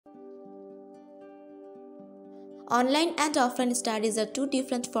Online and offline studies are two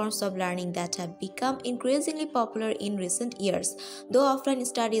different forms of learning that have become increasingly popular in recent years. Though offline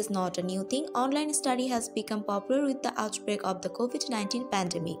study is not a new thing, online study has become popular with the outbreak of the COVID-19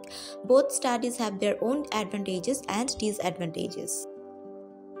 pandemic. Both studies have their own advantages and disadvantages.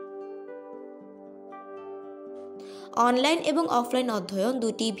 Online এবং offline অধ্যয়ন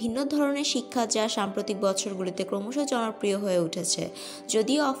দুটি ভিন্ন ধরনের শিক্ষা যা সাম্প্রতিক বছরগুলিতে ক্রমশ জনপ্রিয় হয়ে উঠেছে।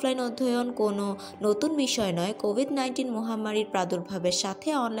 যদিও অফলাইন অধ্যয়ন কোনো নতুন বিষয় নয়, কোভিড-19 মহামারীর প্রাদুর্ভাবের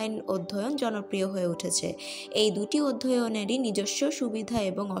সাথে অনলাইন অধ্যয়ন জনপ্রিয় হয়ে উঠেছে। এই দুটি অধ্যয়নেরই নিজস্ব সুবিধা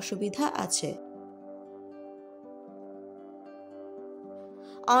এবং অসুবিধা আছে।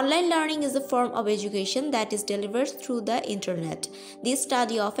 Online learning is a form of education that is delivered through the internet. This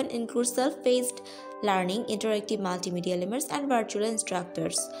study often includes self-paced learning, interactive multimedia elements, and virtual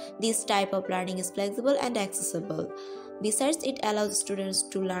instructors. This type of learning is flexible and accessible. Besides, it allows students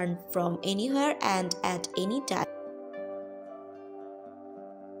to learn from anywhere and at any time.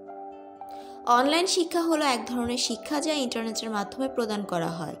 Online শিক্ষা হলো এক ধরনের শিক্ষা যা ইন্টারনেটের মাধ্যমে প্রদান করা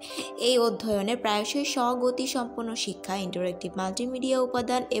হয়। এই অধ্যয়নে প্রায়শই স্বগতিসম্পন্ন শিক্ষা, ইন্টারেক্টিভ মাল্টিমিডিয়া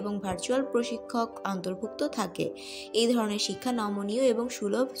উপাদান এবং ভার্চুয়াল প্রশিক্ষক অন্তর্ভুক্ত থাকে। এই ধরনের শিক্ষা নমনীয় এবং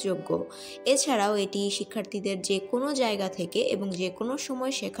সুলভযোগ্য। এছাড়াও এটি শিক্ষার্থীদের যে কোনো জায়গা থেকে এবং যে কোনো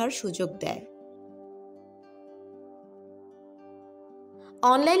সময় শেখার সুযোগ দেয়।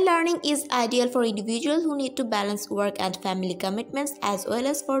 Online learning is ideal for individuals who need to balance work and family commitments as well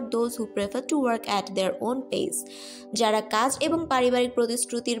as for those who prefer to work at their own pace. যারা কাজ এবং পারিবারিক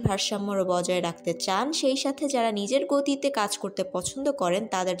প্রতিশ্রুতির ভারসাম্য বজায় রাখতে চান, সেই সাথে যারা নিজের গতিতে কাজ করতে পছন্দ করেন,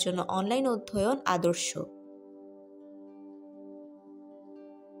 তাদের জন্য অনলাইন অধ্যয়ন আদর্শ।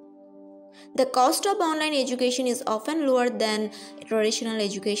 The cost of online education is often lower than traditional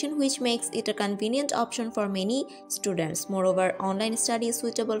education, which makes it a convenient option for many students. Moreover, online study is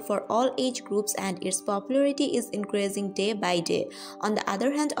suitable for all age groups and its popularity is increasing day by day. On the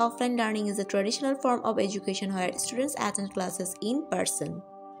other hand, offline learning is a traditional form of education where students attend classes in person.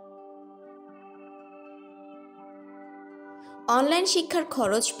 Online শিক্ষার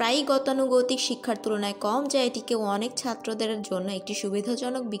খরচ প্রায়ই গতানুগতিক শিক্ষার তুলনায় কম, যা এটিকে অনেক ছাত্রদের জন্য একটি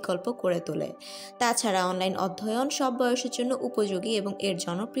সুবিধাজনক বিকল্প করে তোলে। তাছাড়া অনলাইন অধ্যয়ন সব বয়সের জন্য উপযোগী এবং এর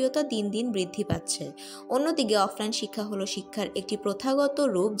জনপ্রিয়তা দিন দিন বৃদ্ধি পাচ্ছে। অন্যদিকে অফলাইন শিক্ষা হলো শিক্ষার একটি প্রথাগত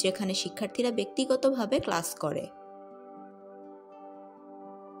রূপ যেখানে শিক্ষার্থীরা ব্যক্তিগতভাবে ক্লাস করে।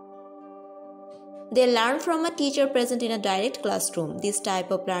 They learn from a teacher present in a direct classroom. This type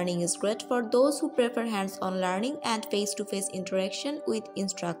of learning is great for those who prefer hands-on learning and face-to-face interaction with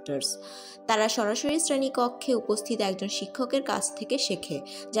instructors. তারা সরাসরি শ্রেণীকক্ষে উপস্থিত একজন শিক্ষকের কাছ থেকে শেখে।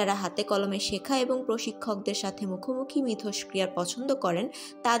 যারা হাতে কলমে শেখা এবং প্রশিক্ষকদের সাথে মুখোমুখি মিথস্ক্রিয়া পছন্দ করেন,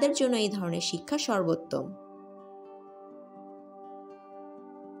 তাদের জন্য এই ধরনের শিক্ষা সর্বোত্তম।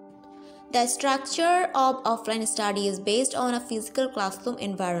 The structure of offline study is based on a physical classroom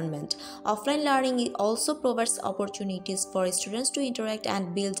environment. Offline learning also provides opportunities for students to interact and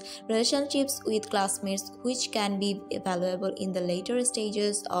build relationships with classmates, which can be valuable in the later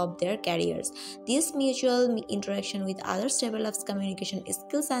stages of their careers. This mutual interaction with others develops communication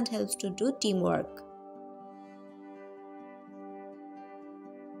skills and helps to do teamwork.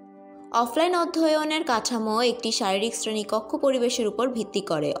 Offline অধ্যয়নের কাঠামো একটি শারীরিক শ্রেণীকক্ষ পরিবেশের উপর ভিত্তি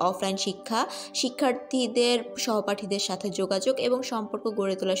করে। Offline শিক্ষা শিক্ষার্থীদের সহপাঠীদের সাথে যোগাযোগ এবং সম্পর্ক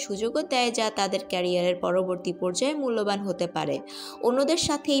গড়ে তোলার সুযোগও দেয়, যা তাদের ক্যারিয়ারের পরবর্তী পর্যায়ে মূল্যবান হতে পারে। অন্যদের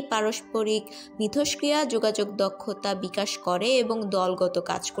সাথে এই পারস্পরিক মিথস্ক্রিয়া যোগাযোগ দক্ষতা বিকাশ করে এবং দলগত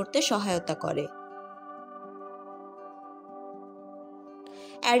কাজ করতে সহায়তা করে।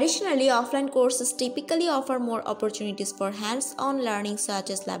 Additionally, offline courses typically offer more opportunities for hands-on learning such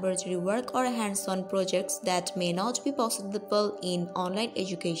as laboratory work or hands-on projects that may not be possible in online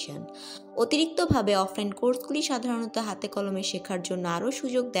education. অতিরিক্তভাবে offline কোর্সগুলি সাধারণত হাতে কলমে শেখার জন্য আরও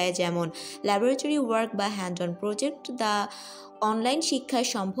সুযোগ দেয়, যেমন ল্যাবরেটরি ওয়ার্ক বা হ্যান্ড-অন প্রজেক্ট, যা অনলাইন শিক্ষায়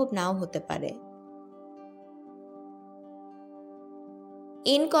সম্ভব নাও হতে পারে।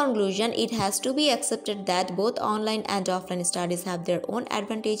 In conclusion, it has to be accepted that both online and offline studies have their own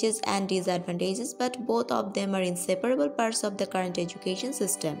advantages and disadvantages, but both of them are inseparable parts of the current education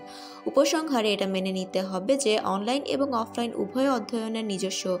system. উপসংহারে এটা মেনে নিতে হবে যে online এবং offline উভয় অধ্যয়নের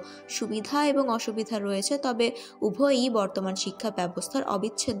নিজস্ব সুবিধা এবং অসুবিধা রয়েছে, তবে উভয়ই বর্তমান শিক্ষা ব্যবস্থার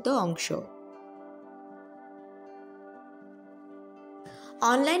অবিচ্ছেদ্য অংশ।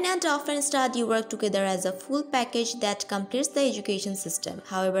 Online and offline study work together as a full package that completes the education system.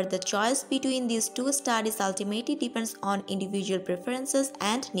 However, the choice between these two studies ultimately depends on individual preferences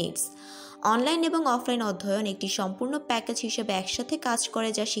and needs. Online এবং অফলাইন অধ্যয়ন একটি সম্পূর্ণ package হিসেবে একসাথে কাজ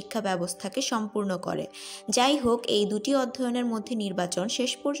করে যা শিক্ষা ব্যবস্থাকে সম্পূর্ণ করে। যাই হোক, এই দুটি অধ্যয়নের মধ্যে নির্বাচন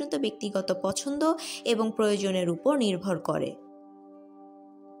শেষ পর্যন্ত ব্যক্তিগত পছন্দ এবং প্রয়োজনের উপর নির্ভর করে।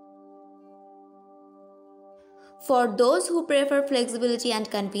 For those who prefer flexibility and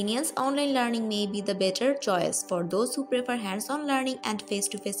convenience, online learning may be the better choice. For those who prefer hands-on learning and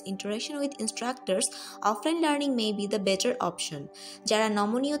face-to-face interaction with instructors, offline learning may be the better option. যারা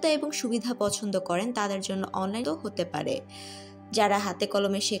নমনীয়তা এবং সুবিধা পছন্দ করেন তাদের জন্য অনলাইনও হতে পারে। যারা হাতে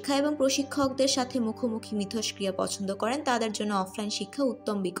কলমে শেখা এবং প্রশিক্ষকদের সাথে মুখোমুখি মিথস্ক্রিয়া পছন্দ করেন তাদের জন্য অফলাইন শিক্ষা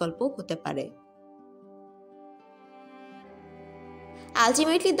উত্তম বিকল্প হতে পারে।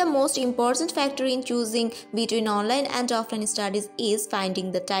 Ultimately, the most important factor in choosing between online and offline studies is finding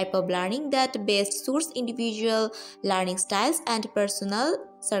the type of learning that best suits individual learning styles and personal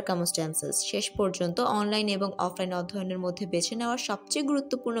circumstances. শেষ পর্যন্ত অনলাইন এবং অফলাইন অধ্যয়নের মধ্যে বেছে নেওয়ার সবচেয়ে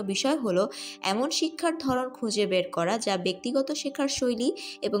গুরুত্বপূর্ণ বিষয় হলো এমন শিক্ষার ধরন খুঁজে বের করা যা ব্যক্তিগত শেখার শৈলী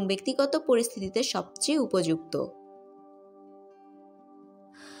এবং ব্যক্তিগত পরিস্থিতিতে সবচেয়ে উপযুক্ত।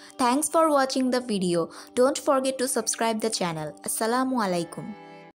 Thanks for watching the video. Don't forget to subscribe the channel. Assalamu alaikum.